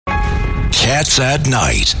Cats at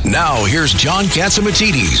Night. Now, here's John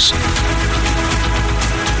Catsimatidis.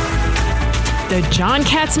 The John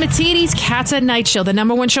Catsimatidis Cats at Night show, the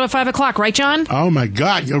number one show at 5 o'clock, right, John? Oh, my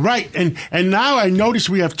God, you're right. And now I notice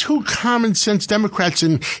we have two common sense Democrats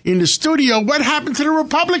in the studio. What happened to the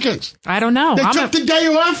Republicans? I don't know. They took the day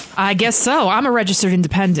off? I guess so. I'm a registered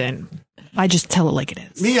independent. I just tell it like it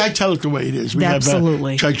is. Me, I tell it the way it is. We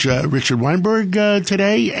Absolutely. have Judge Richard Weinberg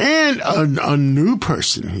today, and a new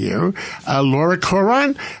person here, Laura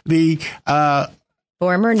Curran, the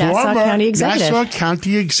former Nassau County executive. Nassau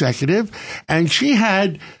County executive, and she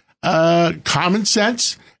had common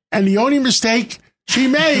sense, and the only mistake she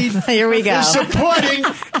made Here we go. is supporting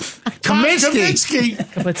Kaminski,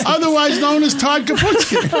 otherwise known as Todd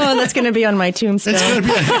Kaputsky. Oh, that's going to be on my tombstone.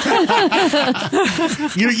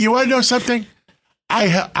 You want to know something?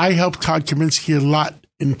 I helped Todd Kaminski a lot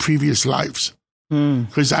in previous lives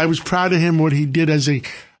because I was proud of him, what he did as a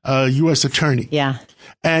U.S. attorney. Yeah.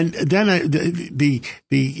 And then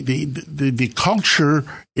the culture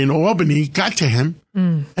in Albany got to him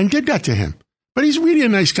and did that to him. But he's really a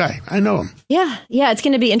nice guy. I know him. Yeah. It's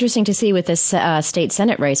going to be interesting to see with this state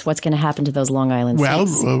Senate race what's going to happen to those Long Island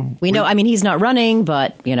states. We know, I mean, he's not running,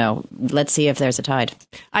 but, let's see if there's a tide.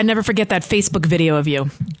 I never forget that Facebook video of you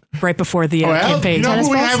right before the campaign. You know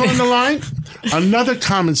who we have on the line? Another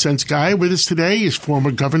common sense guy with us today is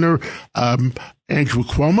former Governor Andrew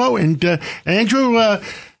Cuomo. And Andrew,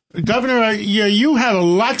 Governor, you have a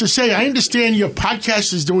lot to say. I understand your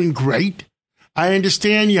podcast is doing great. I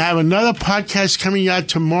understand you have another podcast coming out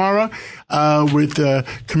tomorrow with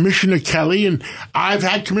Commissioner Kelly. And I've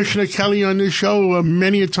had Commissioner Kelly on this show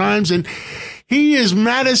many a times. And he is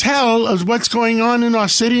mad as hell as what's going on in our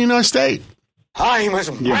city and our state. I'm as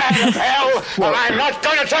mad as hell, and I'm not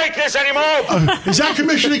going to take this anymore. Is that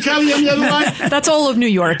Commissioner Kelly on the other line? That's all of New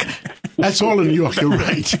York. That's all in New York. You're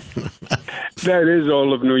right. That is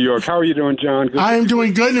all of New York. How are you doing, John? I am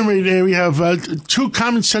doing good. And we have two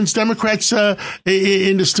common sense Democrats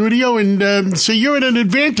in the studio. And so you're at an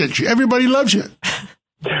advantage. Everybody loves you.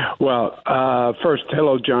 Well, first,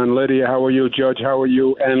 hello, John. Lydia, how are you? Judge, how are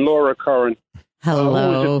you? And Laura Curran.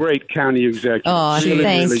 Hello. Who is a great county executive. Oh,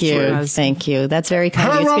 thank you. Great. Thank you. That's very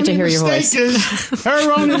kind. It's good to hear your voice.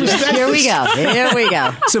 Her only mistake. Here we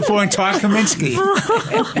go. Supporting Todd Kaminski.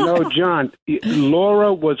 No, John,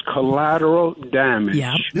 Laura was collateral damage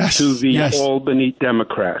to the Albany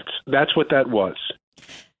Democrats. That's what that was.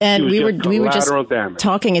 And we were just damage.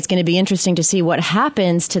 talking. It's going to be interesting to see what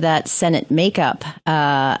happens to that Senate makeup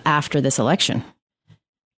after this election.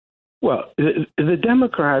 Well, the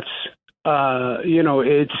Democrats...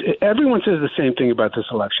 everyone says the same thing about this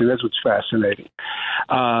election. That's what's fascinating.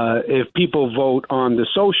 If people vote on the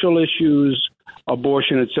social issues,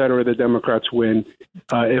 abortion, et cetera, the Democrats win.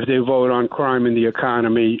 If they vote on crime and the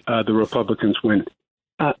economy, the Republicans win.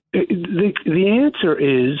 The answer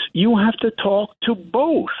is you have to talk to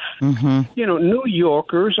both. Mm-hmm. New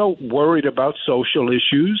Yorkers are worried about social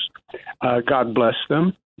issues. God bless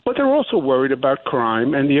them. But they're also worried about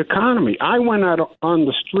crime and the economy. I went out on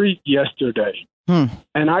the street yesterday,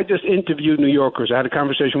 and I just interviewed New Yorkers. I had a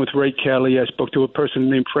conversation with Ray Kelly. I spoke to a person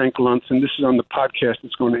named Frank Luntz, and this is on the podcast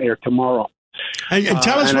that's going to air tomorrow. And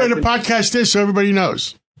tell us where the podcast is so everybody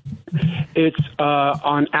knows. It's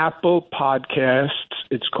on Apple Podcasts.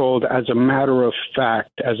 It's called As a Matter of Fact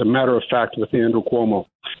with Andrew Cuomo.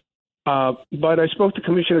 But I spoke to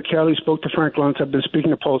Commissioner Kelly, spoke to Frank Luntz. I've been speaking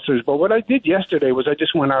to pollsters. But what I did yesterday was I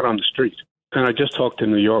just went out on the street and I just talked to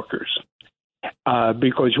New Yorkers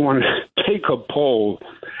because you want to take a poll.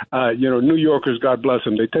 New Yorkers, God bless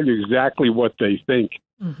them, they tell you exactly what they think.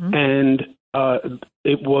 Mm-hmm. And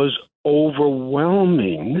it was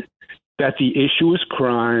overwhelming that the issue is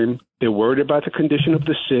crime. They're worried about the condition of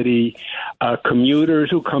the city. Commuters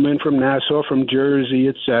who come in from Nassau, from Jersey,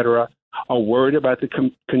 et cetera, are worried about the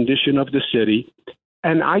condition of the city.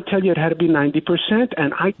 And I tell you, it had to be 90%.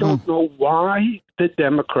 And I don't know why the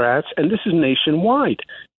Democrats, and this is nationwide,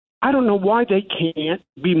 I don't know why they can't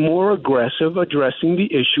be more aggressive addressing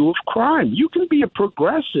the issue of crime. You can be a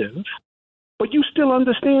progressive, but you still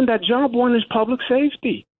understand that job one is public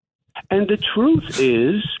safety. And the truth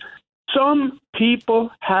is, some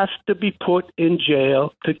people have to be put in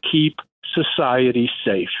jail to keep society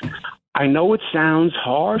safe. I know it sounds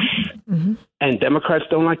harsh, and Democrats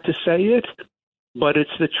don't like to say it, but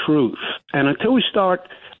it's the truth. And until we start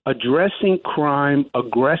addressing crime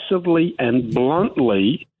aggressively and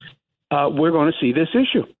bluntly, we're going to see this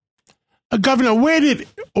issue. Governor, where did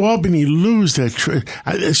Albany lose their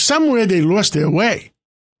somewhere they lost their way.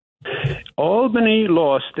 Albany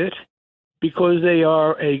lost it because they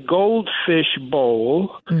are a goldfish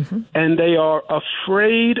bowl, and they are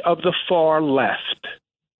afraid of the far left,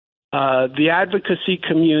 the advocacy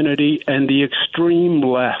community and the extreme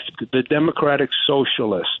left, the democratic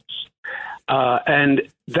socialists. And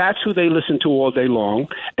that's who they listen to all day long,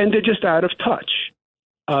 and they're just out of touch.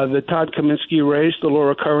 The Todd Kaminsky race, the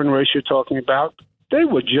Laura Curran race you're talking about, they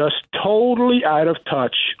were just totally out of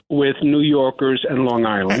touch with New Yorkers and Long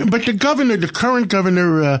Island. But the current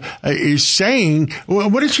governor, is saying,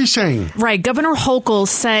 what is she saying? Right. Governor Hochul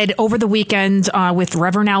said over the weekend with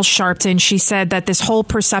Reverend Al Sharpton, she said that this whole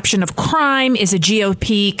perception of crime is a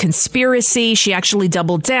GOP conspiracy. She actually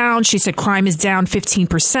doubled down. She said crime is down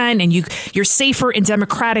 15% and you're safer in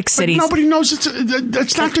Democratic cities. But nobody knows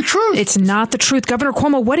that's not the truth. It's not the truth. Governor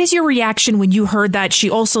Cuomo, what is your reaction when you heard that? She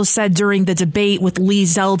also said during the debate with Lee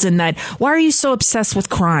Zeldin that, why are you so obsessed with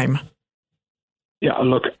crime? Yeah,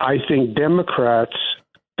 look, I think Democrats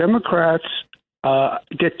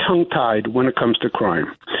get tongue-tied when it comes to crime.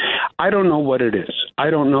 I don't know what it is.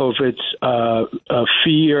 I don't know if it's a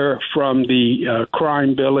fear from the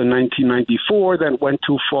crime bill in 1994 that went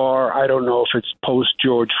too far. I don't know if it's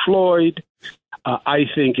post-George Floyd. I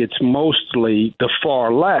think it's mostly the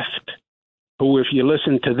far left, who, if you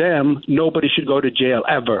listen to them, nobody should go to jail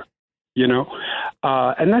ever.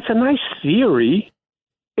 And that's a nice theory.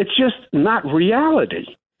 It's just not reality.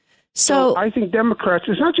 So I think Democrats,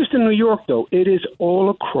 it's not just in New York, though. It is all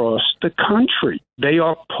across the country. They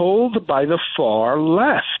are pulled by the far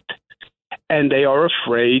left, and they are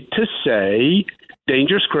afraid to say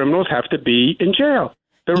dangerous criminals have to be in jail.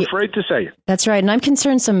 They're afraid to say it. That's right. And I'm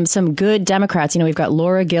concerned some good Democrats. We've got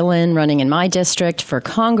Laura Gillen running in my district for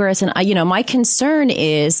Congress. And, my concern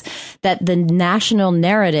is that the national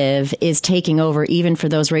narrative is taking over even for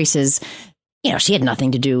those races. She had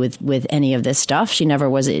nothing to do with any of this stuff. She never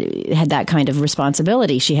had that kind of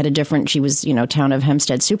responsibility. She was, town of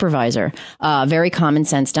Hempstead supervisor, very common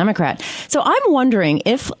sense Democrat. So I'm wondering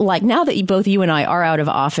if, now that both you and I are out of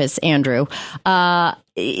office, Andrew,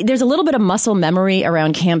 there's a little bit of muscle memory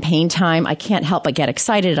around campaign time. I can't help but get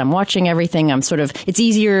excited. I'm watching everything. It's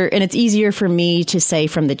easier for me to say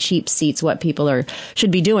from the cheap seats what people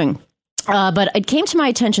should be doing. But it came to my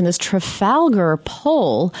attention, this Trafalgar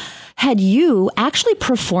poll had you actually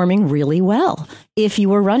performing really well if you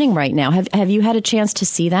were running right now. Have you had a chance to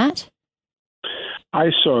see that? I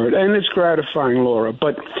saw it, and it's gratifying, Laura.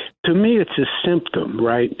 But to me, it's a symptom,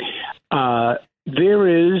 right?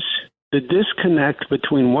 There is the disconnect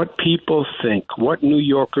between what people think, what New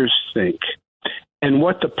Yorkers think, and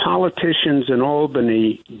what the politicians in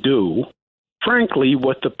Albany do. Frankly,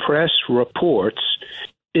 what the press reports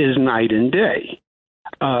is night and day.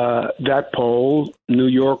 That poll, New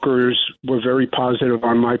Yorkers were very positive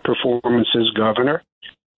on my performance as governor.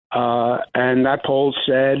 And that poll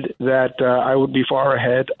said that I would be far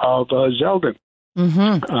ahead of Zeldin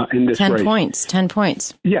in this race. 10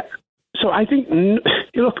 points. Yeah. So I think,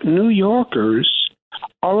 look, New Yorkers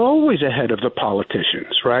are always ahead of the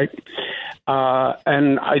politicians, right?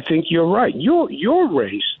 And I think you're right. Your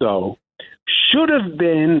race, though, should have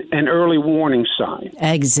been an early warning sign.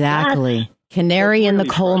 Exactly. Canary in the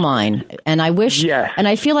coal mine. And I wish, and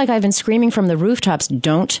I feel like I've been screaming from the rooftops,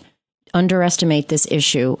 don't underestimate this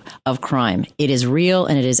issue of crime. It is real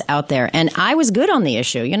and it is out there. And I was good on the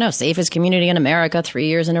issue, safest community in America 3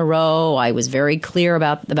 years in a row. I was very clear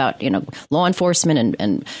about law enforcement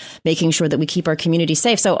and making sure that we keep our community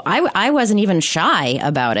safe. So I wasn't even shy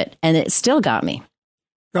about it. And it still got me.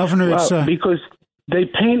 Governor, because they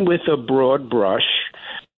paint with a broad brush.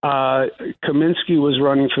 Kaminsky was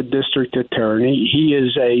running for district attorney. He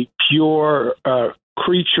is a pure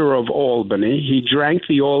creature of Albany. He drank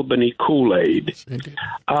the Albany Kool-Aid.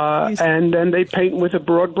 And then they paint with a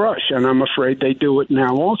broad brush, and I'm afraid they do it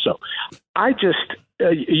now also.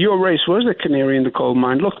 Your race was a canary in the coal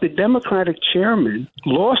mine. Look, the Democratic chairman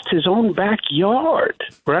lost his own backyard,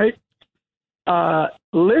 right?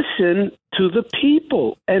 Listen to the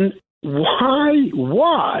people. And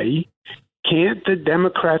why can't the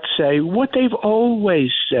Democrats say what they've always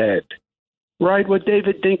said, right? What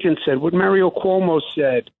David Dinkins said, what Mario Cuomo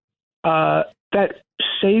said, that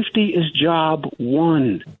safety is job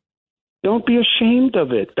one. Don't be ashamed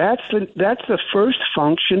of it. That's the first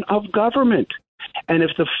function of government. And if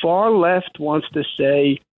the far left wants to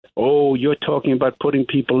say, oh, you're talking about putting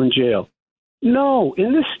people in jail. No,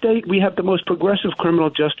 in this state, we have the most progressive criminal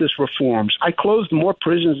justice reforms. I closed more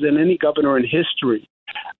prisons than any governor in history.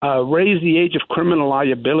 Raised the age of criminal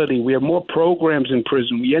liability. We have more programs in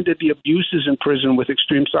prison. We ended the abuses in prison with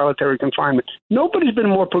extreme solitary confinement. Nobody's been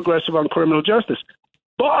more progressive on criminal justice.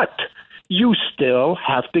 But you still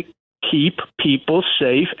have to keep people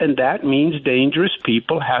safe, and that means dangerous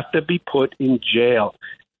people have to be put in jail.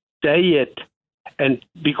 Say it, and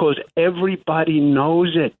because everybody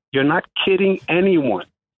knows it. You're not kidding anyone.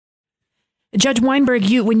 Judge Weinberg,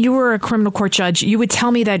 when you were a criminal court judge, you would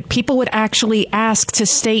tell me that people would actually ask to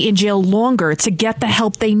stay in jail longer to get the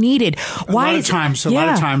help they needed. A lot of times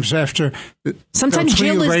after sometimes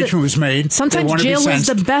jail was made, sometimes jail is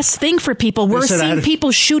the best thing for people. We're seeing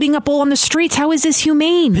people shooting up all on the streets. How is this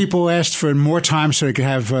humane? People asked for more time so they could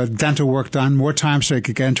have dental work done, more time so they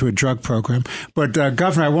could get into a drug program. But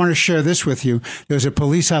Governor, I want to share this with you. There's a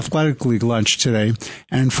police athletic league lunch today,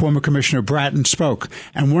 and former Commissioner Bratton spoke.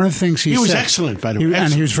 And one of the things he said, excellent, by the way.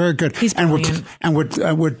 And he was very good. He's brilliant.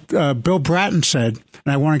 What Bill Bratton said,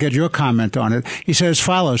 and I want to get your comment on it, he said as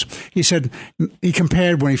follows. He said, he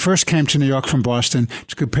compared when he first came to New York from Boston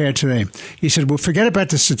to compare today. He said, well, forget about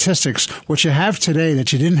the statistics. What you have today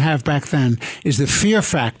that you didn't have back then is the fear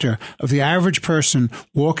factor of the average person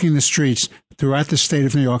walking the streets throughout the state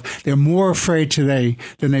of New York. They're more afraid today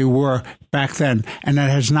than they were back then, and that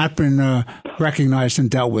has not been recognized and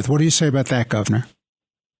dealt with. What do you say about that, Governor?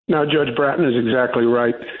 No, Judge Bratton is exactly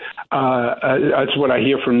right. That's what I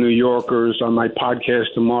hear from New Yorkers on my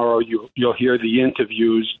podcast tomorrow. You'll hear the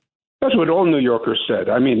interviews. That's what all New Yorkers said.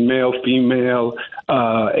 I mean, male, female,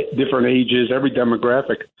 different ages, every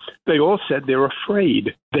demographic. They all said they're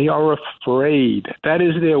afraid. They are afraid. That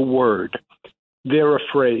is their word. They're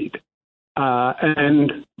afraid.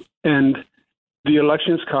 And the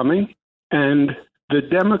election's coming, and the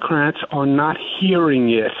Democrats are not hearing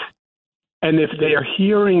it. And if they are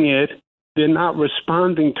hearing it, they're not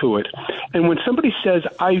responding to it. And when somebody says,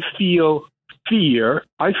 I feel fear,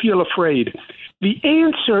 I feel afraid, the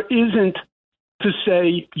answer isn't to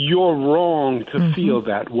say you're wrong to feel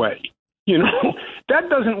that way. You know, that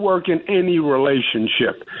doesn't work in any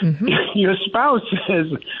relationship. Your spouse says,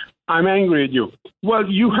 I'm angry at you. Well,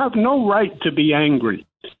 you have no right to be angry.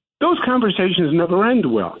 Those conversations never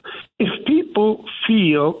end well. If people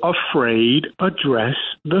feel afraid, address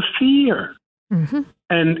the fear.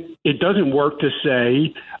 And it doesn't work to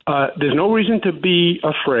say there's no reason to be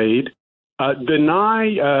afraid,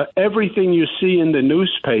 deny everything you see in the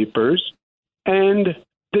newspapers, and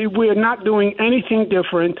we're not doing anything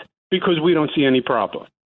different because we don't see any problem.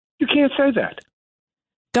 You can't say that.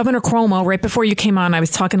 Governor Cuomo, right before you came on, I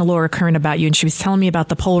was talking to Laura Kern about you, and she was telling me about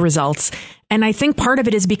the poll results. And I think part of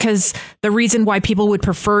it is because the reason why people would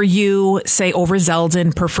prefer you, say, over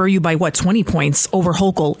Zeldin, prefer you by, 20 points over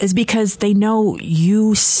Hochul, is because they know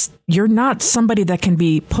you're not somebody that can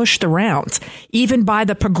be pushed around, even by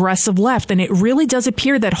the progressive left. And it really does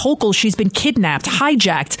appear that Hochul, she's been kidnapped,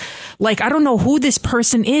 hijacked. Like, I don't know who this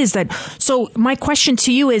person is. So my question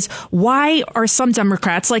to you is, why are some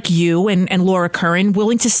Democrats like you and Laura Curran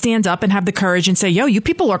willing to stand up and have the courage and say, yo, you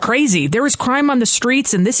people are crazy. There is crime on the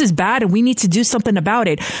streets and this is bad and we need to do something about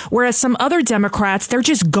it. Whereas some other Democrats, they're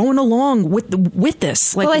just going along with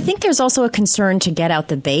this. Well, I think there's also a concern to get out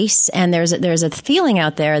the base. And there's a feeling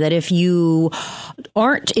out there that if you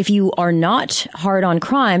are not hard on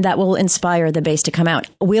crime, that will inspire the base to come out.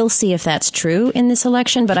 We'll see if that's true in this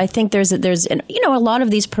election. But I think there's a lot of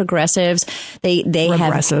these progressives, they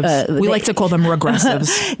regressives. have, we like to call them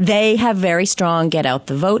regressives. They have very strong get out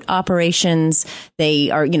the vote operations. They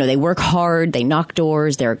are, they work hard. They knock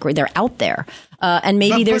doors. They're out there. And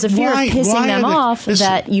maybe there's a fear of pissing them off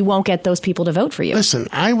that you won't get those people to vote for you. Listen,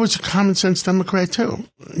 I was a common sense Democrat too,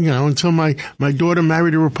 until my daughter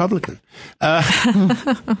married a Republican.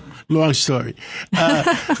 Long story.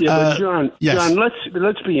 But John, yes. John,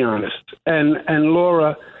 let's be honest. And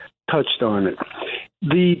Laura touched on it.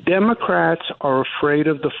 The Democrats are afraid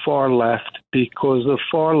of the far left because the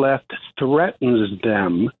far left threatens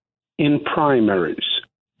them in primaries.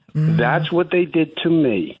 That's what they did to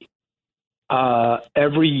me.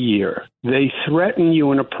 Every year, they threaten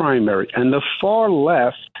you in a primary, and the far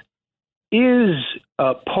left is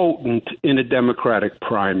potent in a Democratic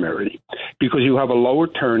primary because you have a lower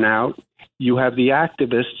turnout. You have the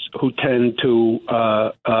activists who tend to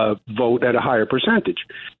vote at a higher percentage.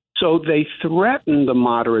 So they threaten the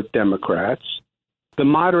moderate Democrats. The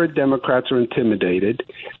moderate Democrats are intimidated.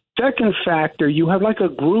 Second factor, you have like a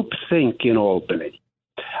group think in Albany.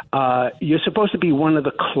 You're supposed to be one of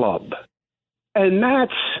the club. And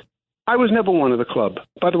I was never one of the club.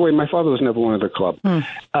 By the way, my father was never one of the club.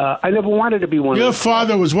 I never wanted to be one of the club. Your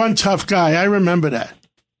father was one tough guy. I remember that.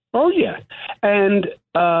 Oh, yeah. And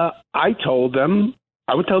I would tell them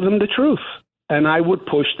the truth. And I would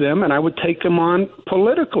push them, and I would take them on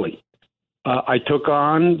politically. I took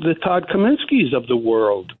on the Todd Kaminskis of the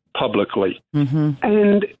world publicly.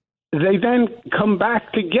 And they then come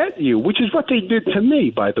back to get you, which is what they did to me,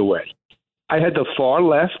 by the way. I had the far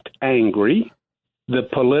left angry. The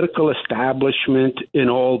political establishment in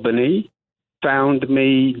Albany found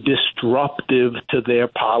me disruptive to their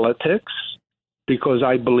politics because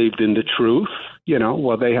I believed in the truth.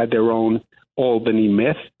 They had their own Albany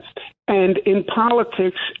myth. And in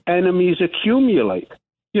politics, enemies accumulate.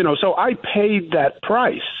 So I paid that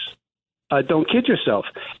price. Don't kid yourself.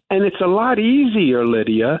 And it's a lot easier,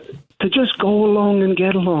 Lydia, to just go along and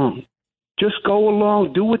get along. Just go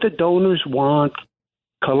along, do what the donors want,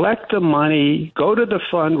 collect the money, go to the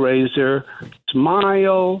fundraiser,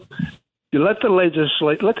 smile. You let the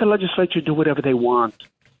legislature do whatever they want.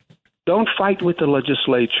 Don't fight with the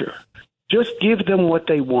legislature. Just give them what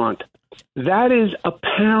they want. That is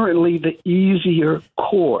apparently the easier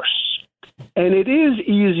course. And it is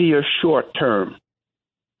easier short term.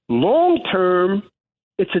 Long term,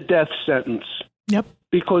 it's a death sentence. Yep.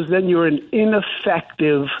 Because then you're an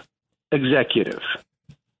ineffective executive.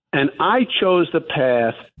 And I chose the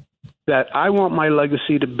path that I want my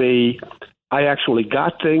legacy to be. I actually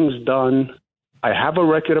got things done. I have a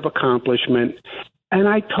record of accomplishment. And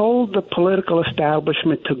I told the political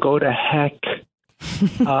establishment to go to heck.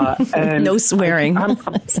 And no swearing.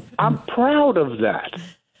 I'm proud of that.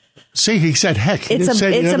 See, he said heck. He didn't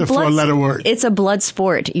say the other four-letter word. It's a blood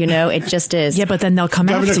sport, It just is. Yeah, but then they'll come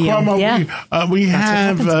Governor after you. Cuomo, Yeah. we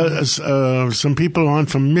have some people on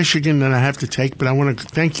from Michigan that I have to take, but I want to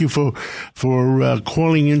thank you for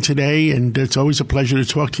calling in today, and it's always a pleasure to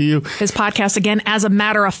talk to you. His podcast, again, As a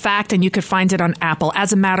Matter of Fact, and you could find it on Apple.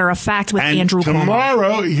 As a Matter of Fact with Andrew Cuomo.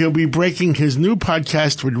 Tomorrow, he'll be breaking his new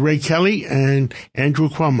podcast with Ray Kelly and Andrew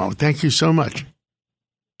Cuomo. Thank you so much.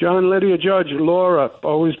 John, Lydia, Judge, Laura,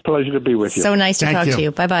 always a pleasure to be with you. So nice to Thank talk you. to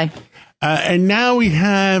you. Bye-bye. And now we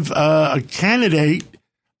have a candidate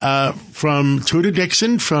from Tudor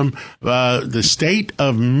Dixon from the state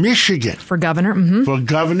of Michigan. For governor. Mm-hmm. For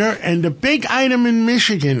governor. And the big item in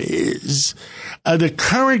Michigan is the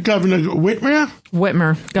current governor,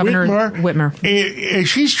 Governor Whitmer.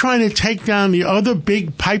 She's trying to take down the other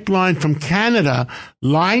big pipeline from Canada,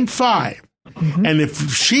 Line 5. Mm-hmm. And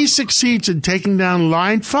if she succeeds in taking down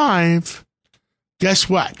Line 5, guess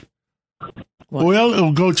what? Oil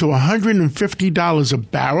will go to $150 a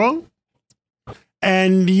barrel,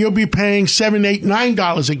 and you'll be paying $7, $8,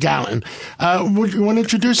 $9 a gallon. Would you want to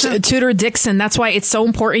introduce it? Tudor Dixon. That's why it's so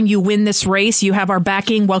important you win this race. You have our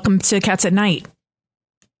backing. Welcome to Cats at Night.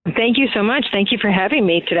 Thank you so much. Thank you for having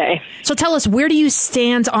me today. So tell us, where do you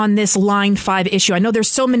stand on this Line 5 issue? I know there's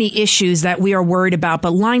so many issues that we are worried about, but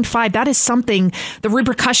Line 5, that is something, the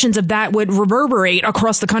repercussions of that would reverberate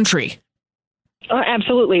across the country. Oh,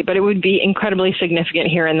 absolutely, but it would be incredibly significant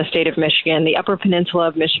here in the state of Michigan. The Upper Peninsula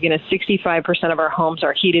of Michigan is 65% of our homes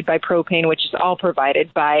are heated by propane, which is all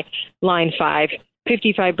provided by Line 5.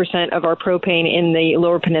 55% of our propane in the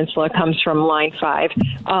Lower Peninsula comes from Line 5.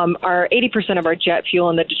 Our 80% of our jet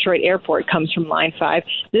fuel in the Detroit airport comes from Line 5.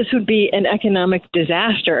 This would be an economic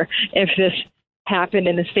disaster if this happened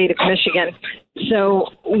in the state of Michigan. So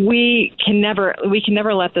we can never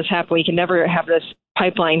let this happen. We can never have this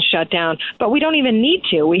pipeline shut down, but we don't even need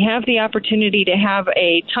to. We have the opportunity to have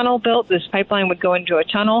a tunnel built. This pipeline would go into a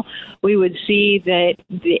tunnel. We would see that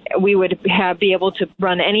we would be able to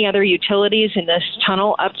run any other utilities in this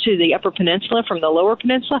tunnel up to the Upper Peninsula from the Lower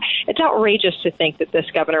Peninsula. It's outrageous to think that this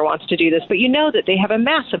governor wants to do this, but you know that they have a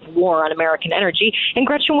massive war on American energy, and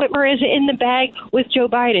Gretchen Whitmer is in the bag with Joe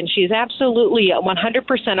Biden. She is absolutely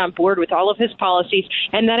 100% on board with all of his policies,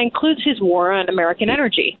 and that includes his war on American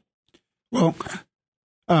energy. Well,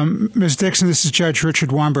 Ms. Dixon, this is Judge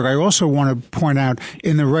Richard Weinberg. I also want to point out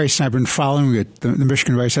in the race, and I've been following it, the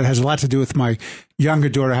Michigan race, that has a lot to do with my younger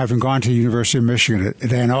daughter having gone to the University of Michigan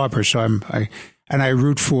at Ann Arbor. So I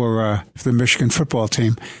root for the Michigan football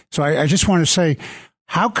team. So I just want to say,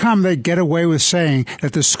 how come they get away with saying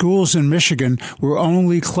that the schools in Michigan were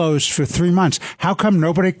only closed for 3 months? How come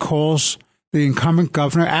nobody calls the incumbent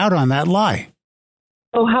governor out on that lie?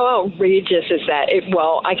 Oh, how outrageous is that?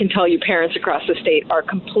 Well, I can tell you parents across the state are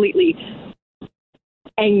completely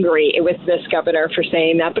angry with this governor for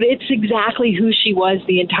saying that, but it's exactly who she was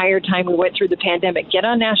the entire time we went through the pandemic. Get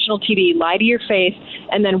on national TV, lie to your face,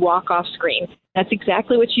 and then walk off screen. That's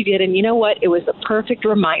exactly what she did. And you know what? It was the perfect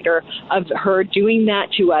reminder of her doing that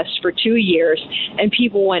to us for 2 years. And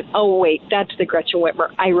people went, oh, wait, that's the Gretchen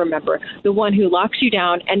Whitmer I remember, the one who locks you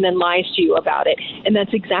down and then lies to you about it. And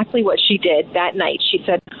that's exactly what she did that night. She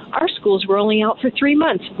said, our schools were only out for 3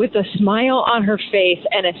 months, with a smile on her face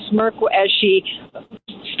and a smirk as she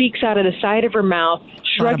speaks out of the side of her mouth,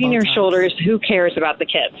 shrugging her shoulders. Who cares about the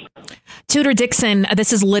kids? Tudor Dixon,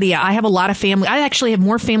 this is Lydia. I have a lot of family. I actually have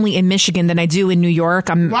more family in Michigan than I do in New York.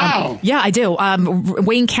 Wow. Yeah, I do.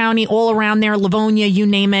 Wayne County, all around there, Livonia, you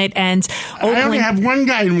name it. And Oakland. I only have one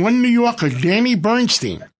guy in one New Yorker, Danny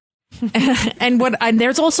Bernstein. And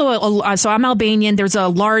there's also so I'm Albanian. There's a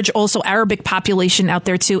large also Arabic population out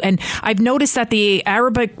there too, and I've noticed that the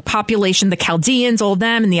Arabic population, the Chaldeans, all of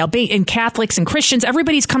them, and the and Catholics and Christians,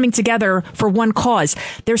 everybody's coming together for one cause.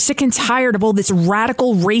 They're sick and tired of all this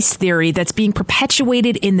radical race theory that's being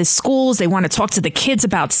perpetuated in the schools. They want to talk to the kids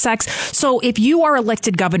about sex. So, if you are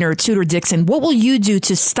elected governor, Tudor Dixon, what will you do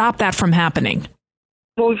to stop that from happening?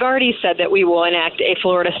 Well, we've already said that we will enact a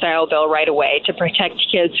Florida-style bill right away to protect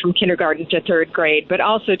kids from kindergarten to third grade, but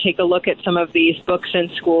also take a look at some of these books in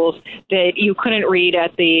schools that you couldn't read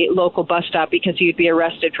at the local bus stop because you'd be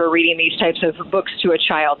arrested for reading these types of books to a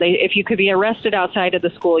child. If you could be arrested outside of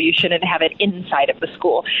the school, you shouldn't have it inside of the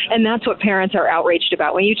school. And that's what parents are outraged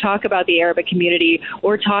about. When you talk about the Arabic community,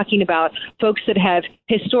 we're talking about folks that have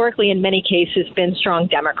historically, in many cases, been strong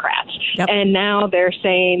Democrats. Yep. And now they're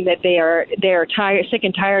saying that they're tired, sick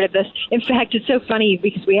and tired of this. In fact, it's so funny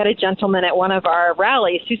because we had a gentleman at one of our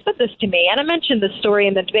rallies who said this to me, and I mentioned this story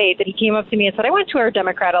in the debate, that he came up to me and said, I went to our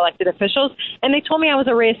Democrat elected officials, and they told me I was a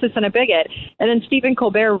racist and a bigot. And then Stephen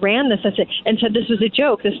Colbert ran this and said this was a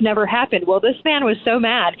joke. This never happened. Well, this man was so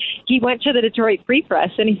mad. He went to the Detroit Free Press,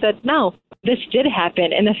 and he said, no, this did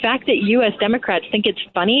happen. And the fact that you as Democrats think it's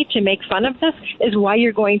funny to make fun of this is why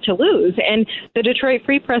you're going to lose. And the Detroit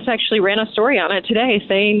Free Press actually ran a story on it today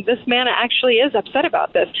saying this man actually is upset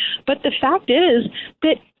about this. But the fact is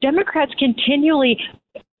that Democrats continually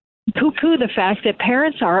poo-poo the fact that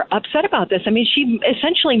parents are upset about this. I mean, she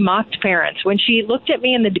essentially mocked parents when she looked at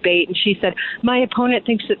me in the debate and she said, my opponent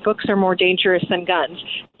thinks that books are more dangerous than guns.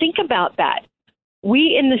 Think about that.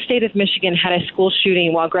 We in the state of Michigan had a school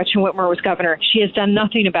shooting while Gretchen Whitmer was governor. She has done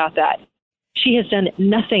nothing about that. She has done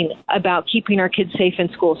nothing about keeping our kids safe in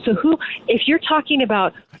school. So if you're talking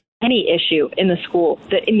about any issue in the school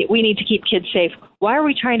that we need to keep kids safe, why are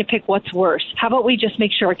we trying to pick what's worse? How about we just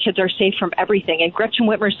make sure our kids are safe from everything? And Gretchen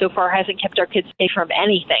Whitmer so far hasn't kept our kids safe from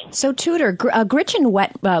anything. So, Tudor, Gretchen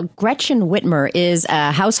Whitmer is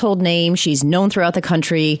a household name. She's known throughout the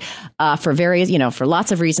country for various, for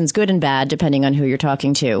lots of reasons, good and bad, depending on who you're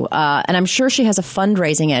talking to. And I'm sure she has a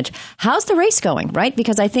fundraising edge. How's the race going, right?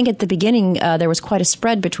 Because I think at the beginning there was quite a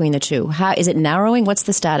spread between the two. How is it narrowing? What's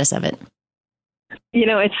the status of it?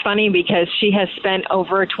 It's funny because she has spent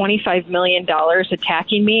over $25 million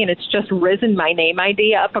attacking me, and it's just risen my name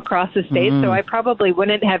ID up across the state. So I probably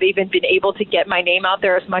wouldn't have even been able to get my name out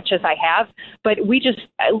there as much as I have. But we just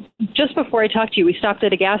before I talked to you, we stopped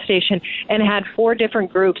at a gas station and had 4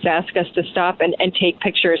 different groups ask us to stop and take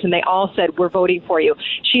pictures. And they all said, we're voting for you.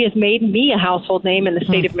 She has made me a household name in the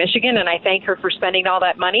state of Michigan, and I thank her for spending all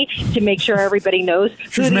that money to make sure everybody knows.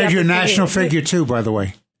 She's made you a national figure, too, by the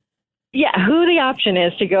way. Yeah, who the option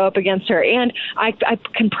is to go up against her. And I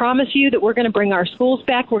can promise you that we're going to bring our schools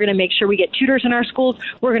back. We're going to make sure we get tutors in our schools.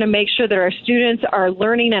 We're going to make sure that our students are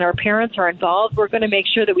learning and our parents are involved. We're going to make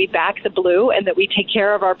sure that we back the blue and that we take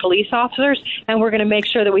care of our police officers. And we're going to make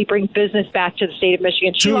sure that we bring business back to the state of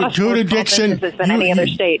Michigan. She lost more small businesses than any other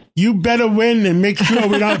state. You better win and make sure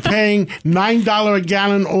we're not paying $9 a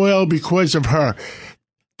gallon oil because of her.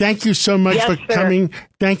 Thank you so much for coming.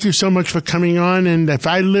 Thank you so much for coming on. And if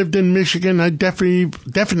I lived in Michigan, I'd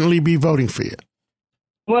definitely be voting for you.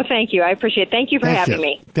 Well, thank you. I appreciate it. Thank you for having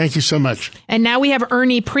me. Thank you so much. And now we have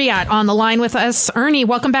Ernie Priat on the line with us. Ernie,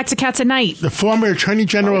 welcome back to Cats at Night. The former Attorney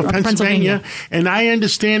General of Pennsylvania. And I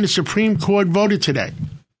understand the Supreme Court voted today.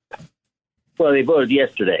 Well, they voted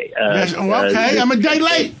yesterday. Okay, I'm a day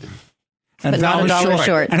late. But not a dollar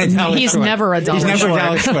short. He's never a dollar short. He's never a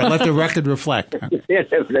dollar short. Let the record reflect. But,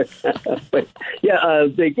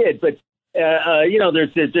 they did. But,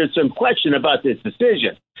 there's some question about this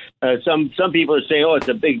decision. Some people are saying, it's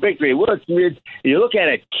a big victory. Well, you look at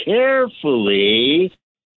it carefully,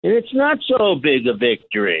 and it's not so big a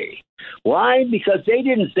victory. Why? Because they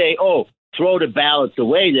didn't say, throw the ballots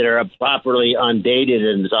away that are properly undated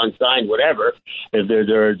and unsigned, whatever, if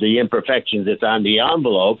they're the imperfections that's on the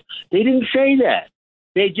envelope. They didn't say that.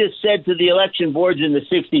 They just said to the election boards in the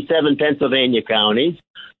 67 Pennsylvania counties,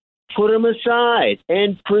 put them aside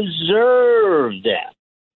and preserve them.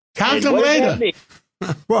 Count them later.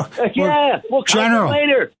 We'll count them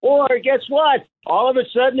later. Or guess what? All of a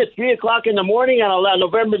sudden, at 3 o'clock in the morning on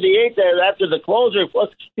November the 8th, after the closer,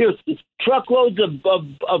 truckloads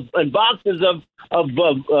and boxes of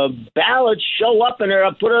ballots show up and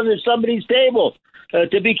are put under somebody's table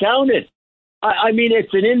to be counted. I mean,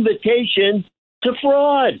 it's an invitation to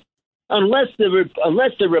fraud. Unless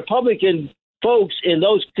the Republican folks in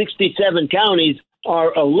those 67 counties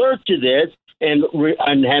are alert to this and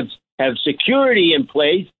have security in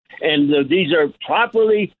place, and these are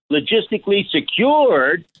properly logistically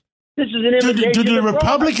secured. This is an invitation to the fraud.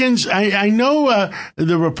 Republicans. I know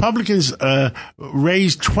the Republicans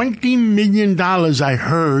raised $20 million, I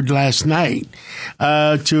heard last night,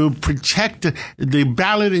 to protect the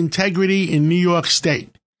ballot integrity in New York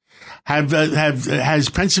State. Has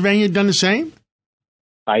Pennsylvania done the same?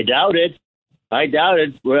 I doubt it. Well, I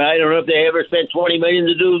don't know if they ever spent $20 million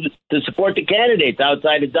to support the candidates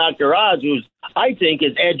outside of Dr. Oz, who I think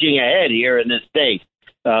is edging ahead here in this state.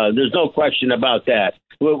 There's no question about that.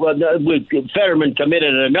 Fetterman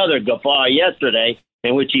committed another guffaw yesterday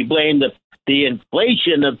in which he blamed the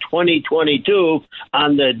inflation of 2022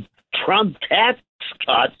 on the Trump tax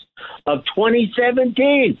cuts of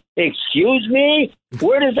 2017. Excuse me?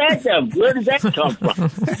 Where does that come from?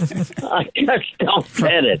 I just don't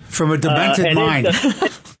get it. From a demented mind.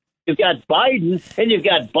 You've got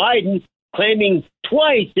Biden claiming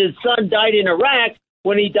twice his son died in Iraq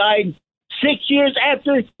when he died 6 years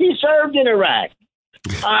after he served in Iraq.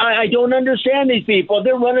 I don't understand these people.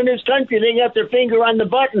 They're running this country. They got their finger on the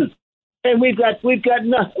button, and we've got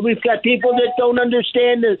people that don't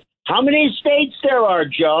understand how many states there are.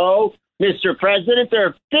 Joe, Mr. President, there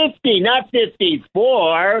are 50, not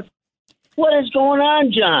 54. What is going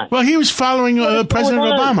on, John? Well, he was following President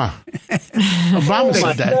Obama. Obama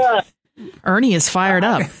said that. God. Ernie is fired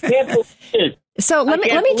up. So let me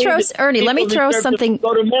throw something.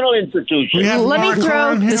 Go to mental institutions. Let me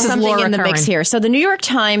throw something in the mix Curran here. So the New York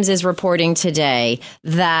Times is reporting today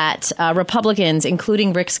that Republicans,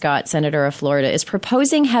 including Rick Scott, Senator of Florida, is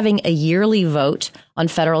proposing having a yearly vote on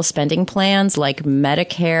federal spending plans like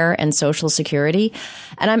Medicare and Social Security.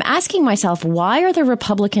 And I'm asking myself, why are the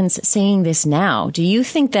Republicans saying this now? Do you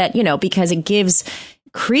think that, because it gives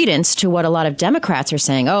credence to what a lot of Democrats are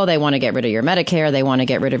saying? Oh, they want to get rid of your Medicare. They want to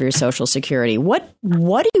get rid of your Social Security. What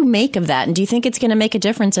do you make of that? And do you think it's going to make a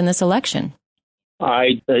difference in this election?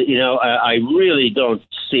 I really don't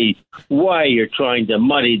see why you're trying to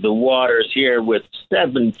muddy the waters here with 6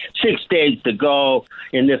 days to go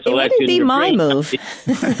in this election. It wouldn't be my move.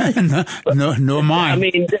 No, mine. I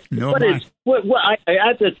mean, I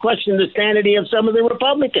have to question the sanity of some of the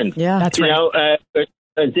Republicans. Yeah, that's right.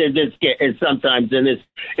 And sometimes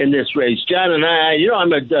in this race, John and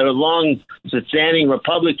I'm a long-standing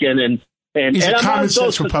Republican, and He's a I'm common on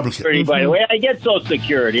sense Social Republican. Security, by the way. I get Social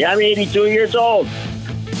Security. I'm 82 years old.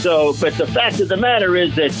 So, but the fact of the matter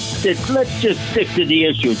is that let's just stick to the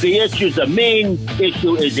issues. The main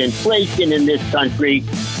issue is inflation in this country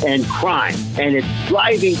and crime, and it's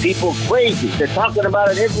driving people crazy. They're talking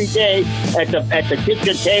about it every day at the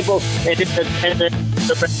kitchen table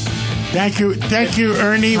Thank you,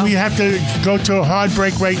 Ernie. We have to go to a hard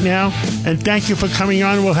break right now, and thank you for coming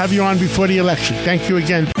on. We'll have you on before the election. Thank you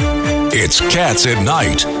again. It's Cats at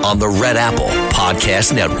Night on the Red Apple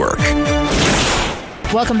Podcast Network.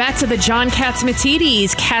 Welcome back to the John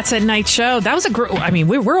Catsimatidis Cats at Night show. That was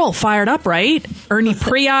we're all fired up, right? Ernie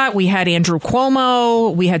Priot, we had Andrew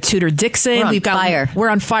Cuomo, we had Tudor Dixon. We're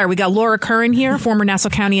on fire. We got Laura Curran here, former Nassau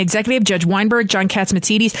County executive, Judge Weinberg, John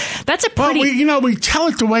Catsimatidis. That's a pretty... Well, we tell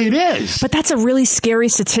it the way it is. But that's a really scary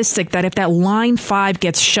statistic that if that Line 5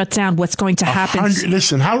 gets shut down, what's going to happen?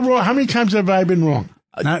 Listen, how many times have I been wrong?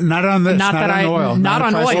 Not on this. Not on oil. Not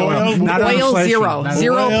on oil. Not on oil, inflation.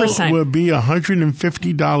 0%. Oil will be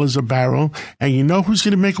 $150 a barrel. And you know who's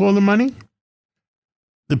going to make all the money?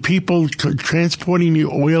 The people transporting the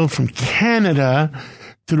oil from Canada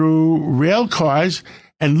through rail cars.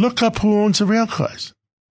 And look up who owns the rail cars.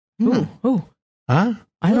 Who? Huh?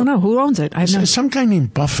 I don't know. Who owns it? Some guy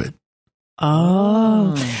named Buffett.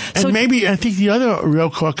 Oh. And maybe, I think the other rail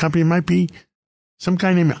car company might be some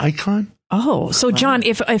guy named Icon. Oh, so John,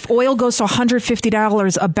 if oil goes to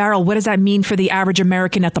 $150 a barrel, what does that mean for the average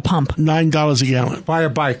American at the pump? $9 a gallon. Buy a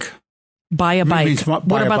bike. Buy a bike.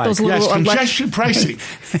 What about those little... Yes, congestion pricing.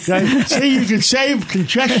 See, you can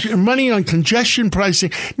save money on congestion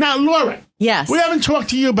pricing. Now, Laura. Yes. We haven't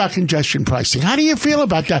talked to you about congestion pricing. How do you feel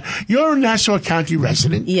about that? You're a Nassau County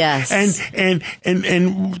resident. Yes. And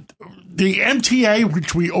the MTA,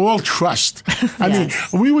 which we all trust. I mean,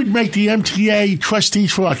 we would make the MTA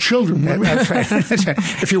trustees for our children. That's right.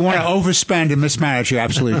 If you want to overspend and mismanage, you're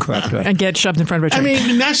absolutely correct. Right? And get shoved in front of a train. I mean,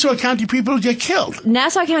 the Nassau County people get killed.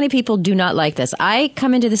 Nassau County people do not like this. I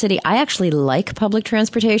come into the city. I actually like public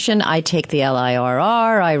transportation. I take the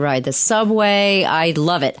LIRR. I ride the subway. I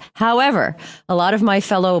love it. However, a lot of my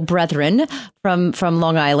fellow brethren from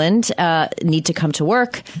Long Island need to come to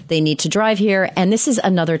work. They need to drive here. And this is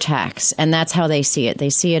another tax. And that's how they see it. They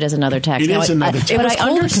see it as another tax. It is another tax. But I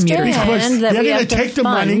understand because that they're we going have to take the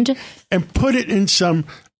money and put it in some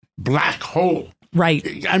black hole.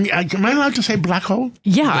 Right. I mean, am I allowed to say black hole?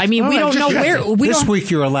 Yeah. I mean, we don't know where. This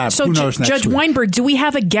week you're allowed. So, who knows next Judge week? Weinberg, do we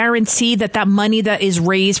have a guarantee that money that is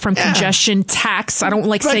raised from congestion tax, I don't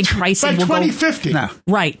like saying pricing, by 2050. No.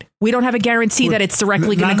 Right. We don't have a guarantee that it's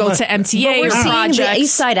directly going to go to MTA or projects. The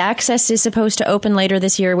East Side Access is supposed to open later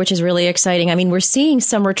this year, which is really exciting. I mean, we're seeing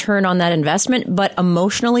some return on that investment, but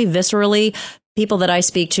emotionally, viscerally, people that I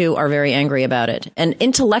speak to are very angry about it. And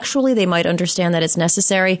intellectually, they might understand that it's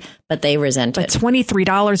necessary, but they resent it.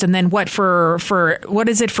 $23, and then what for what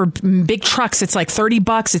is it for big trucks? It's like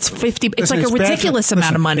 $30. It's $50. It's like a ridiculous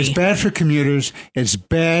amount of money. It's bad for commuters. It's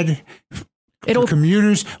bad for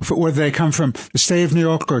commuters, whether they come from the state of New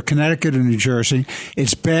York or Connecticut or New Jersey.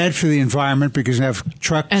 It's bad for the environment because you have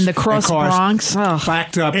trucks and the cross Bronx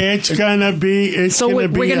backed up. It's gonna be. We're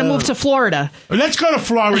gonna move to Florida. Let's go to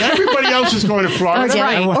Florida. Everybody else is going to Florida,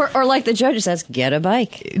 right? Or like the judge says, get a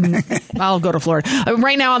bike. I'll go to Florida.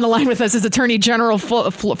 Right now on the line with us is Attorney General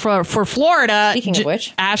for Florida. Speaking of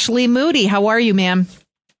which, Ashley Moody. How are you, ma'am?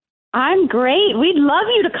 I'm great. We'd love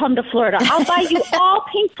you to come to Florida. I'll buy you all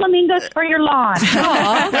pink flamingos for your lawn. Wait.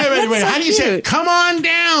 How do you say it? Come on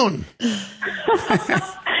down.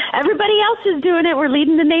 Everybody else is doing it. We're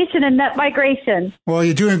leading the nation in net migration. Well,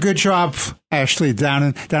 you're doing a good job, Ashley, down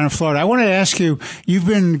in Florida. I want to ask you, you've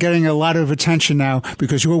been getting a lot of attention now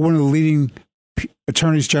because you're one of the leading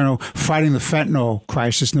attorneys general fighting the fentanyl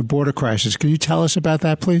crisis and the border crisis. Can you tell us about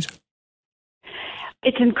that, please?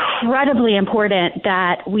 It's incredibly important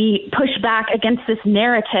that we push back against this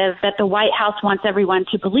narrative that the White House wants everyone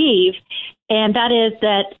to believe, and that is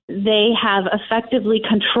that they have effectively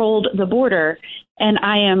controlled the border. And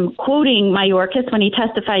I am quoting Mayorkas when he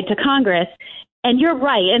testified to Congress. And you're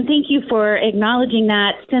right, and thank you for acknowledging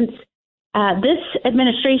that. Since this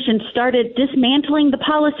administration started dismantling the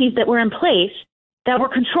policies that were in place that were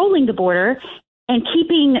controlling the border and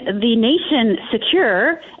keeping the nation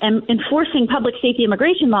secure and enforcing public safety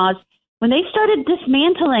immigration laws, when they started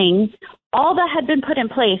dismantling all that had been put in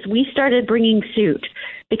place, we started bringing suit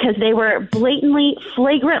because they were blatantly,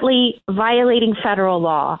 flagrantly violating federal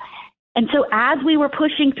law. And so as we were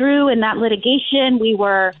pushing through in that litigation, we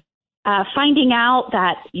were finding out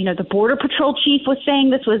that, the Border Patrol chief was saying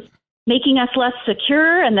this was making us less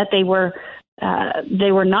secure and that they were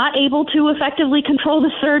not able to effectively control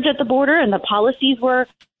the surge at the border, and the policies were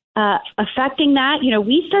affecting that.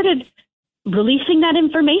 We started releasing that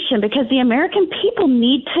information because the American people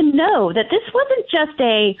need to know that this wasn't just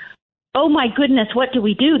oh my goodness, what do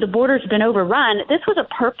we do? The border's been overrun. This was a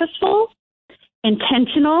purposeful,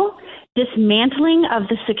 intentional dismantling of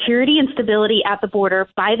the security and stability at the border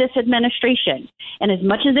by this administration. And as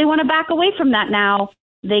much as they want to back away from that now,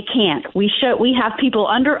 they can't. We have people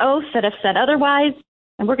under oath that have said otherwise,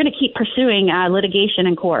 and we're going to keep pursuing litigation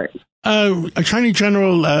in court. Attorney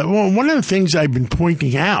General, one of the things I've been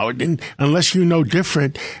pointing out, and unless you know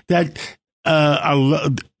different, that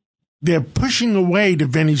they're pushing away the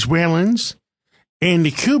Venezuelans and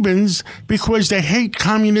the Cubans because they hate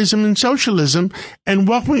communism and socialism and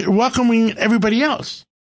welcoming everybody else.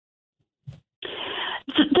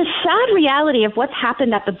 The sad reality of what's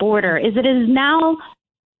happened at the border is it is now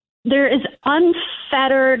there is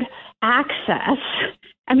unfettered access.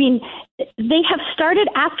 I mean, they have started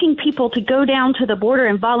asking people to go down to the border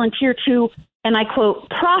and volunteer to, and I quote,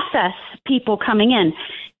 process people coming in.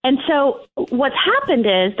 And so what's happened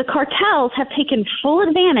is the cartels have taken full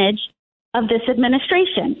advantage of this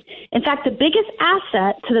administration. In fact, the biggest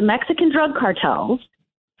asset to the Mexican drug cartels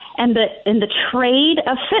and the trade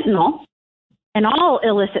of fentanyl and all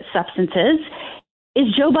illicit substances is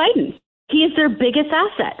Joe Biden. He is their biggest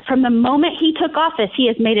asset. From the moment he took office, he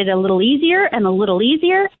has made it a little easier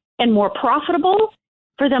and more profitable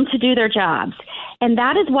for them to do their jobs. And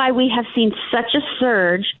that is why we have seen such a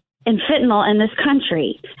surge in fentanyl in this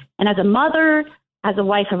country. And as a mother, as a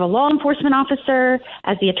wife of a law enforcement officer,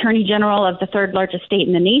 as the attorney general of the third largest state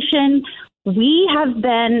in the nation, we have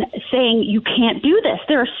been saying you can't do this.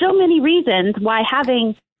 There are so many reasons why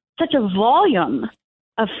having such a volume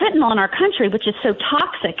of fentanyl in our country, which is so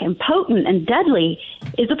toxic and potent and deadly,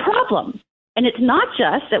 is a problem. And it's not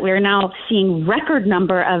just that we're now seeing record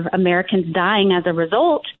number of Americans dying as a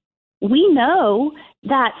result. We know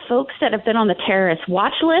that folks that have been on the terrorist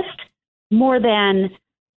watch list, more than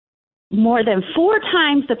 4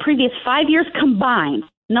 times the previous 5 years combined,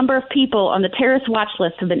 number of people on the terrorist watch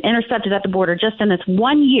list have been intercepted at the border just in this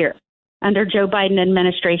 1 year under Joe Biden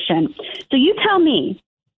administration. So you tell me,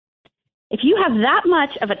 If you have that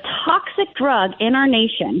much of a toxic drug in our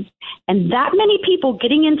nation and that many people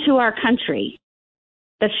getting into our country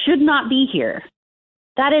that should not be here,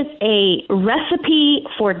 that is a recipe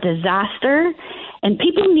for disaster. And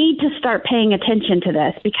people need to start paying attention to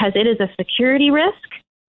this because it is a security risk.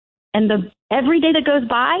 And every day that goes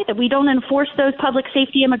by that we don't enforce those public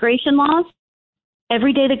safety immigration laws,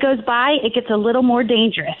 every day that goes by, it gets a little more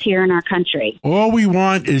dangerous here in our country. All we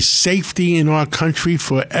want is safety in our country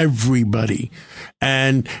for everybody.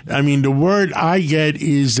 And, I mean, the word I get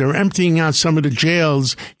is they're emptying out some of the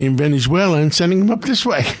jails in Venezuela and sending them up this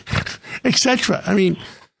way, etc. I mean,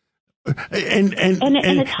 and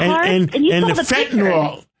it's hard. And the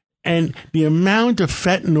fentanyl, and the amount of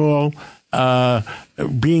fentanyl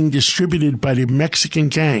being distributed by the Mexican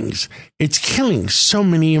gangs, it's killing so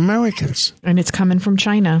many Americans. And it's coming from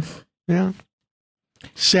China. Yeah.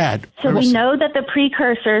 Sad. So we know that the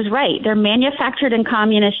precursors, right, they're manufactured in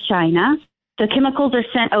communist China. The chemicals are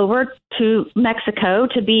sent over to Mexico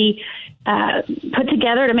to be put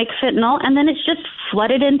together to make fentanyl, and then it's just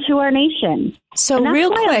flooded into our nation. So and that's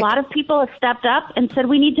real why quick, a lot of people have stepped up and said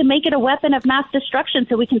we need to make it a weapon of mass destruction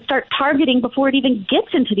so we can start targeting before it even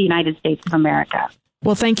gets into the United States of America.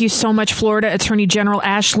 Well, thank you so much, Florida Attorney General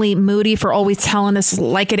Ashley Moody, for always telling us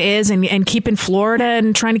like it is and keeping Florida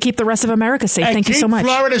and trying to keep the rest of America safe. Thank you so much.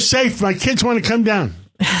 Keep Florida safe. My kids want to come down.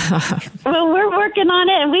 Well, we're working on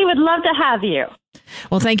it, and we would love to have you.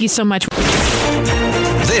 Well, thank you so much.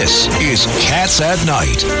 This is Cats at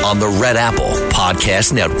Night on the Red Apple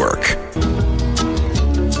Podcast Network.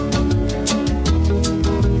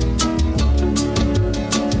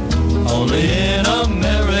 Only in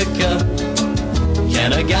America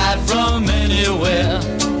can a guy from anywhere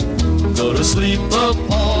go to sleep a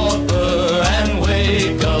pauper and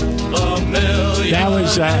wake up a millionaire. That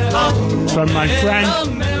was from my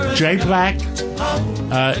friend Jay Black.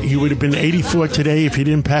 He would have been 84 today if he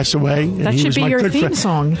didn't pass away. And that he should was be my your good theme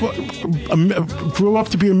song. Grew up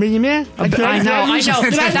to be a millionaire? I know.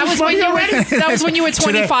 That was when you were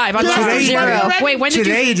 25. I was 0. Wait, when did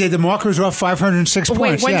today you did. The marker was off 506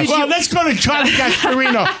 points. When did you? Well, let's go to Charlie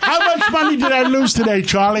Gasparino. How much money did I lose today,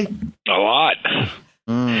 Charlie? A lot.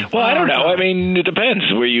 Well, I don't know. I mean, it depends.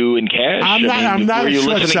 Were you in cash? I'm not were a you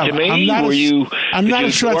short listening seller. to me? I'm not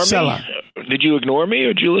a short seller. Did you ignore me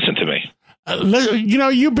or did you listen to me?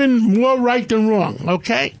 You've been more right than wrong,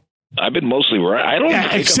 okay? I've been mostly right. I don't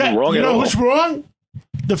think I've been wrong at all. You know who's wrong?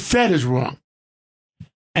 The Fed is wrong.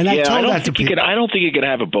 And I told that to people. I don't think you can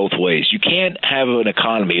have it both ways. You can't have an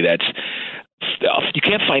economy you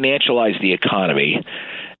can't financialize the economy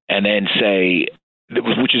and then say,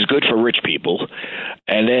 which is good for rich people,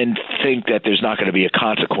 and then think that there's not going to be a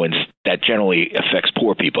consequence that generally affects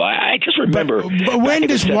poor people. I just remember. But when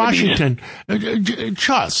does Washington,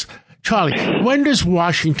 Charlie, when does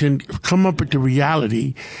Washington come up with the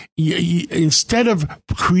reality, instead of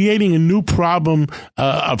creating a new problem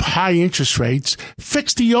of high interest rates,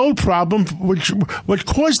 fix the old problem, what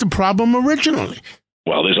caused the problem originally?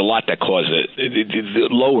 Well, there's a lot that caused it. The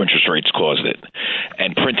low interest rates caused it,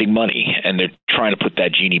 and printing money, and they're trying to put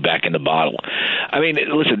that genie back in the bottle. I mean,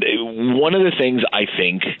 listen, one of the things I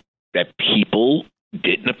think that people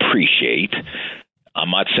didn't appreciate, I'm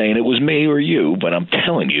not saying it was me or you, but I'm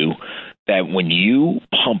telling you that when you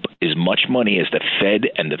pump as much money as the Fed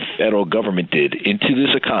and the federal government did into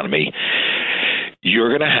this economy, you're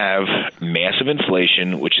going to have massive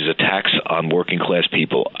inflation, which is a tax on working class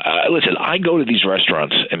people. Listen, I go to these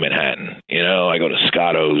restaurants in Manhattan. I go to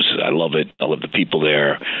Scotto's. I love it. I love the people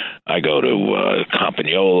there. I go to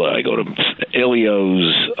Campagnola. I go to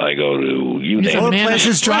Ilio's. I go to all the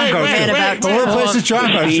places John goes to. All the places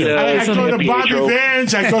John goes to. I go to Bobby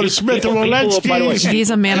Vans. I go to Smith & Wollensky's.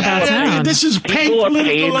 He's a man about town. This is paid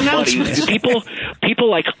political announcements. People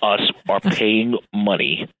like us are paying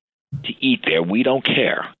money to eat there. We don't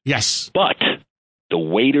care. Yes. But the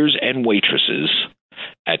waiters and waitresses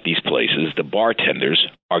at these places, the bartenders,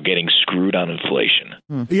 are getting screwed on inflation.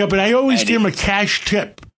 Yeah, but I always give them a cash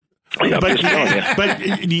tip. Yeah, but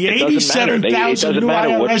the 87,000 new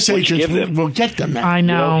IRS agents will get them that. I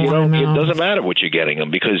know. It doesn't matter what you're getting them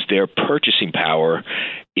because their purchasing power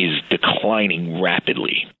is declining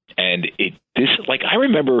rapidly. And I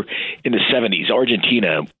remember in the 70s,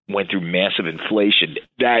 Argentina went through massive inflation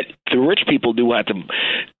that the rich people do have to,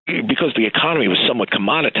 because the economy was somewhat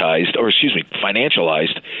financialized,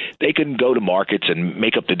 they can go to markets and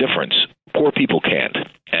make up the difference. Poor people can't.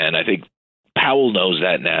 And I think Powell knows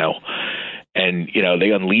that now. And,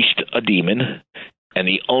 they unleashed a demon. And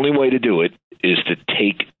the only way to do it is to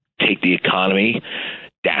take the economy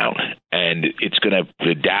down. And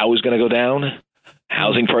the Dow is going to go down.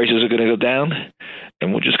 Housing prices are going to go down,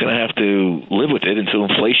 and we're just going to have to live with it until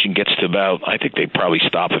inflation gets to about, I think they probably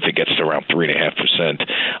stop if it gets to around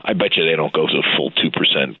 3.5%. I bet you they don't go to a full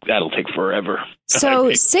 2%. That'll take forever.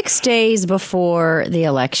 So 6 days before the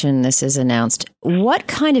election, this is announced. What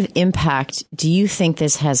kind of impact do you think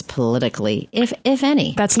this has politically, if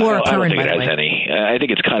any? That's Laura I don't Curran, think by it the has way. any. I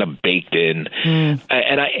think it's kind of baked in. And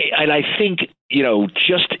I think,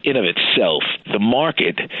 just in of itself, the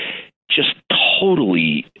market just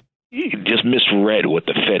totally just misread what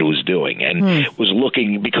the Fed was doing and was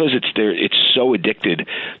looking, because it's so addicted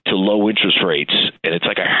to low interest rates, and it's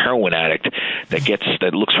like a heroin addict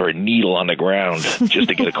that looks for a needle on the ground just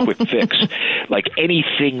to get a quick fix. Like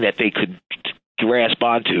anything that they could grasp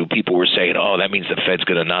onto, people were saying, oh, that means the Fed's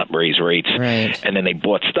going to not raise rates. Right. And then they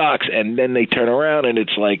bought stocks, and then they turn around and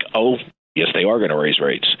it's like, oh, yes, they are going to raise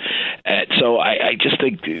rates. So I just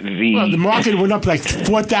think the market went up like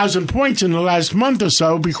 4,000 points in the last month or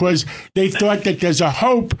so because they thought that there's a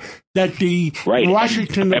hope that the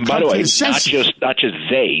Washington and by the way, not just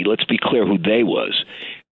they. Let's be clear who they was.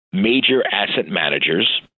 Major asset managers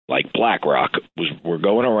like BlackRock were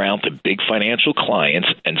going around to big financial clients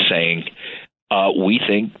and saying, we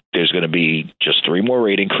think there's going to be just 3 more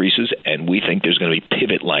rate increases, and we think there's going to be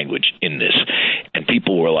pivot language in this. And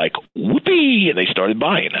people were like, whoopee, and they started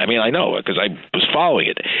buying. I mean, I know because I was following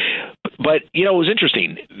it. But, it was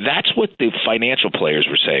interesting. That's what the financial players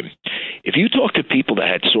were saying. If you talk to people that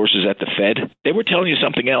had sources at the Fed, they were telling you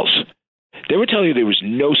something else. They were telling you there was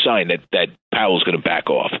no sign that Powell's going to back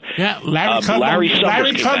off. Yeah, Larry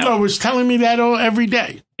Kudlow was telling me that every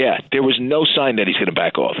day. Yeah, there was no sign that he's going to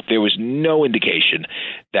back off. There was no indication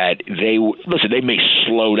that they may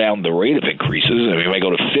slow down the rate of increases. I mean, they may go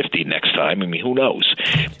to 50 next time. I mean, who knows?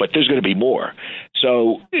 But there's going to be more.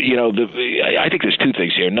 So, I think there's 2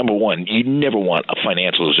 things here. Number one, you never want a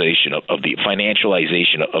financialization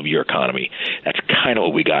of your economy. That's kind of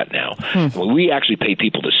what we got now. We actually pay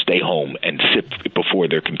people to stay home and sit before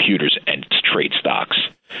their computers and trade stocks.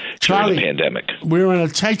 Charlie, during the pandemic. We're on a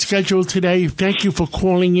tight schedule today. Thank you for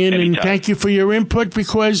calling in. Anytime. And thank you for your input,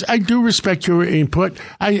 because I do respect your input.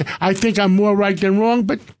 I think I'm more right than wrong,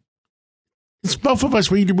 but it's both of us.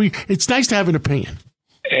 It's nice to have an opinion.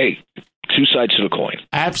 Hey, 2 sides to the coin.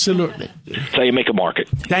 Absolutely. That's how you make a market.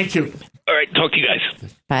 Thank you. All right, talk to you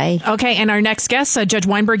guys. Bye. Okay, and our next guest, Judge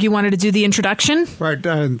Weinberg, you wanted to do the introduction? Right.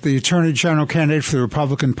 The Attorney General candidate for the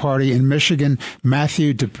Republican Party in Michigan,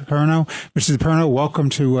 Matthew DePerno. Mr. DePerno, welcome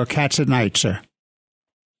to Cats at Night, sir.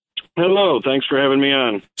 Hello. Thanks for having me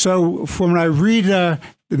on. So when I read the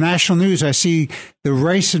national news, I see the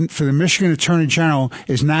race for the Michigan Attorney General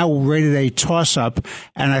is now rated a toss-up,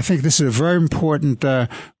 and I think this is a very important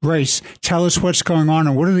race. Tell us what's going on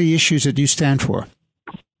and what are the issues that you stand for?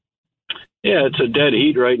 Yeah, it's a dead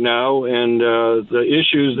heat right now, and the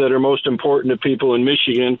issues that are most important to people in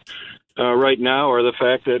Michigan right now are the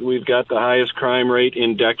fact that we've got the highest crime rate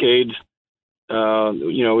in decades.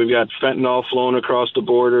 We've got fentanyl flowing across the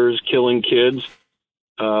borders, killing kids.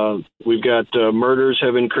 We've got murders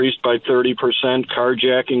have increased by 30%,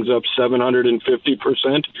 carjackings up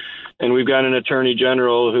 750%, and we've got an attorney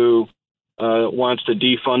general who wants to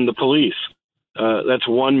defund the police. That's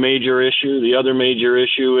one major issue. The other major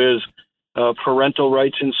issue is parental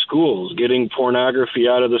rights in schools, getting pornography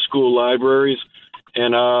out of the school libraries.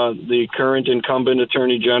 And the current incumbent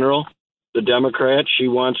attorney general, the Democrat, she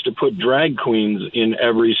wants to put drag queens in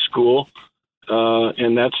every school.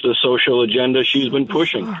 And that's the social agenda she's been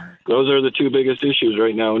pushing. Those are the 2 biggest issues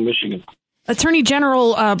right now in Michigan. Attorney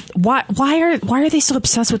General, why are they so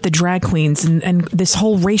obsessed with the drag queens and this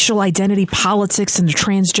whole racial identity politics and the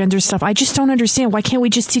transgender stuff? I just don't understand. Why can't we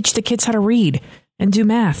just teach the kids how to read and do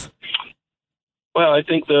math? Well, I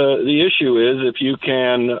think the issue is if you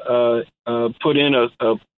can put in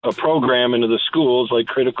a program into the schools like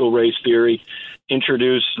critical race theory,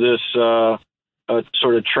 introduce this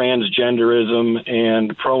sort of transgenderism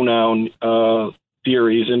and pronoun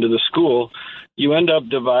theories into the school, you end up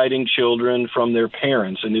dividing children from their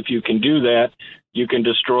parents. And if you can do that, you can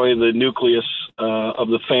destroy the nucleus of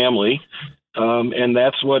the family. And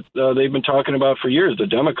that's what they've been talking about for years, the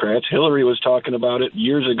Democrats. Hillary was talking about it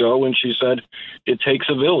years ago when she said it takes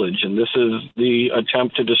a village, and this is the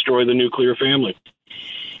attempt to destroy the nuclear family.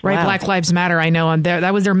 Right, wow. Black Lives Matter, I know.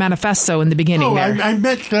 That was their manifesto in the beginning. Oh, I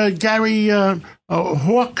met Gary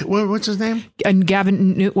Hawk. What's his name? And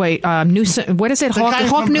Gavin Newsom. What is it?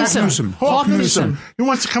 Hawk Newsom. Hawk Newsom. He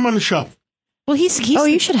wants to come on the show. Well, he's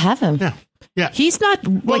you should have him. Yeah. He's not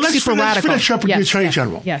super radical. Let's finish up with the Attorney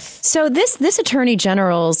General. Yes. So this Attorney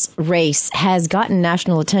General's race has gotten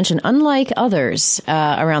national attention, unlike others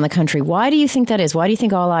around the country. Why do you think that is? Why do you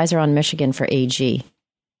think all eyes are on Michigan for AG?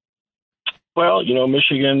 Well,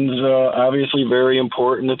 Michigan's obviously very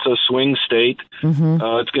important. It's a swing state.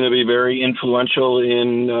 It's going to be very influential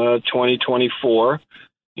in 2024.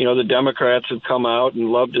 The Democrats have come out and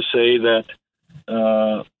love to say that,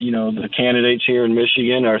 the candidates here in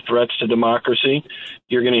Michigan are threats to democracy.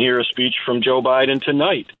 You're going to hear a speech from Joe Biden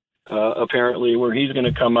tonight, apparently, where he's going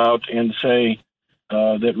to come out and say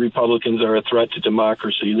that Republicans are a threat to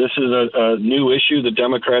democracy. This is a new issue the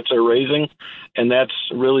Democrats are raising, and that's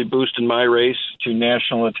really boosted my race to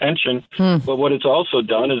national attention. But what it's also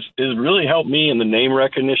done is really helped me in the name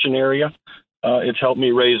recognition area. It's helped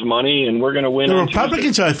me raise money, and we're going to win. The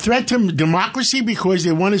Republicans are a threat to democracy because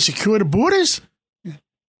they want to secure the borders?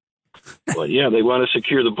 Well, yeah, they want to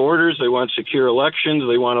secure the borders. They want secure elections.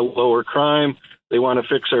 They want to lower crime. They want to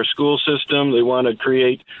fix our school system. They want to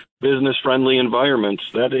create business-friendly environments.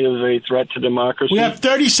 That is a threat to democracy. We have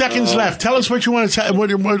 30 seconds left. Tell us what you want to tell,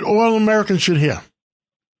 what all Americans should hear.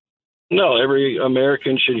 No, every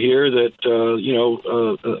American should hear that,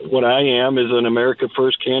 what I am is an America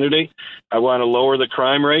First candidate. I want to lower the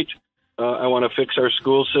crime rate. I want to fix our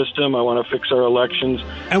school system. I want to fix our elections.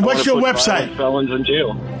 And what's your website? Felons in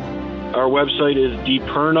jail. Our website is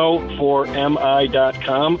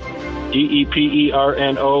depernoformi.com,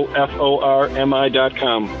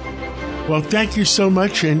 DEPERNOFORMI.com. Well, thank you so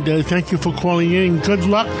much, and thank you for calling in. Good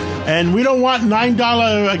luck. And we don't want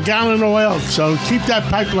 $9 a gallon oil, so keep that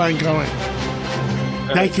pipeline going.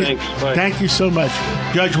 Thank you. Thanks. Bye. Thank you so much.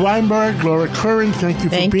 Judge Weinberg, Laura Curran, thank you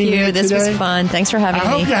for being here today. This was fun. Thanks for having me. I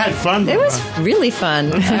hope you had fun. It was really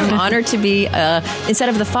fun. I'm honored to be, instead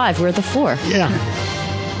of the 5, we're the 4. Yeah.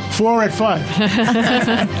 4 at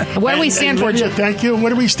 5. What do we stand for? Thank you. What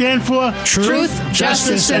do we stand for? Truth,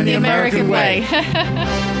 justice, and the American way.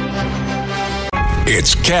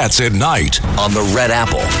 It's Cats at Night on the Red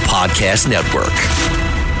Apple Podcast Network.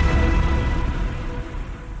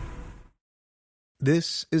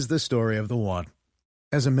 This is the story of the one.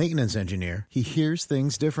 As a maintenance engineer, he hears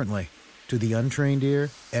things differently. To the untrained ear,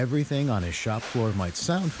 everything on his shop floor might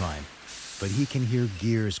sound fine, but he can hear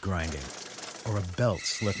gears grinding or a belt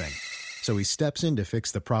slipping. So he steps in to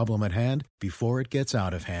fix the problem at hand before it gets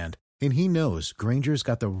out of hand. And he knows Grainger's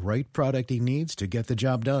got the right product he needs to get the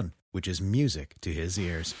job done, which is music to his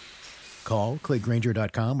ears. Call, click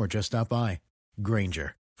Grainger.com, or just stop by.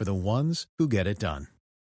 Grainger, for the ones who get it done.